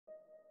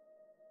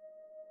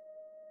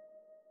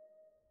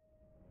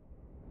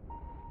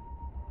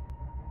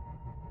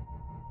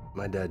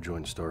My dad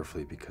joined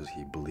Starfleet because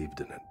he believed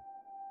in it.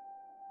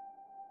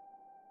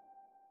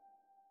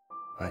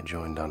 I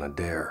joined on a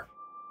dare.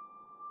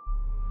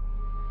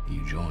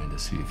 You joined to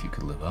see if you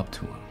could live up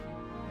to him.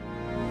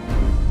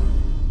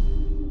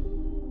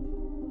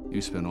 You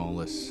spent all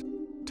this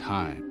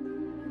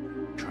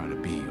time trying to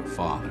be your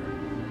father.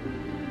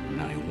 And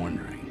now you're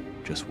wondering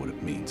just what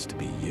it means to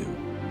be you.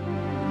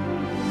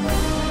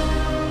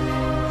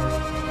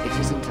 It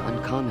isn't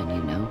uncommon,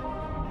 you know.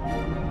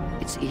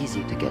 It's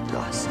easy to get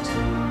lost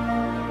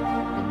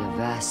in the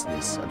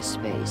vastness of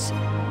space.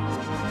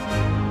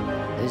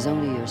 There's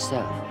only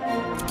yourself,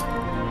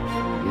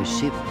 your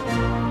ship,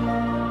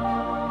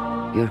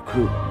 your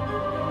crew.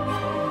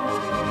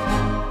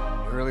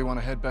 You really want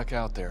to head back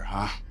out there,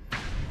 huh?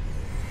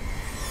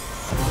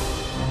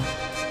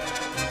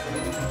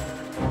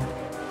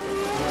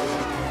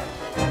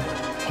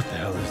 What the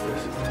hell is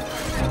this?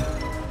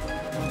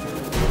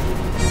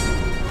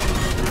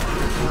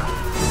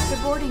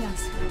 They're boarding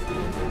us.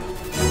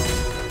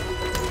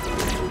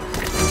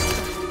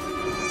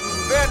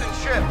 Abandon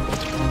ship!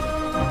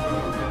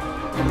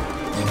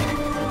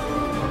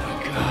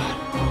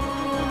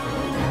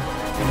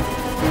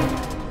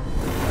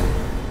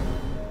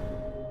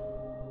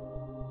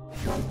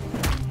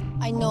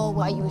 I know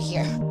why you're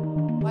here.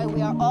 Why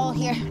we are all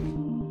here.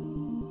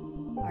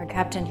 Our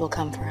captain will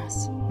come for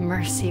us.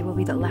 Mercy will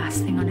be the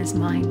last thing on his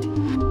mind.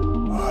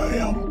 I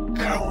am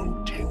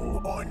counting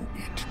on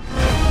it.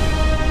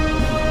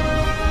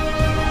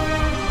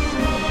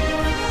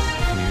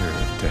 Fear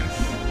of death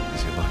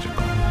is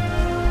illogical.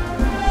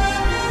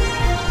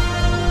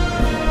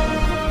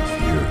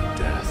 Fear of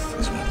death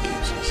is what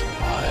keeps us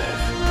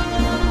alive.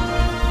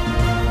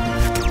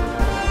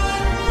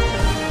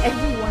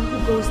 Everyone who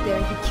goes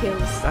there, he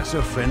kills. That's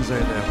our friends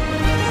out there.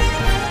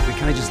 We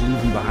can't just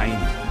leave them behind.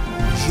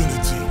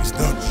 Unity is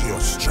not your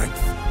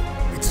strength.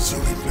 It is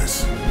your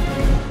weakness. I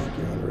think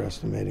you're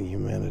underestimating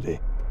humanity.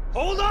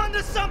 Hold on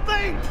to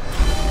something!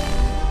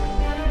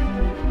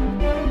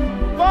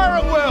 Fire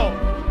at will!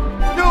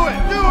 Do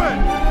it! Do it!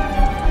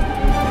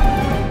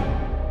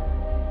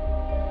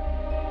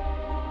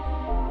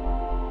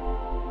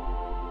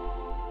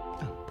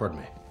 Pardon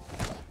me.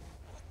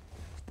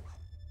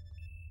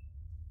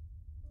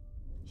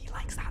 He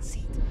likes that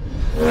seat.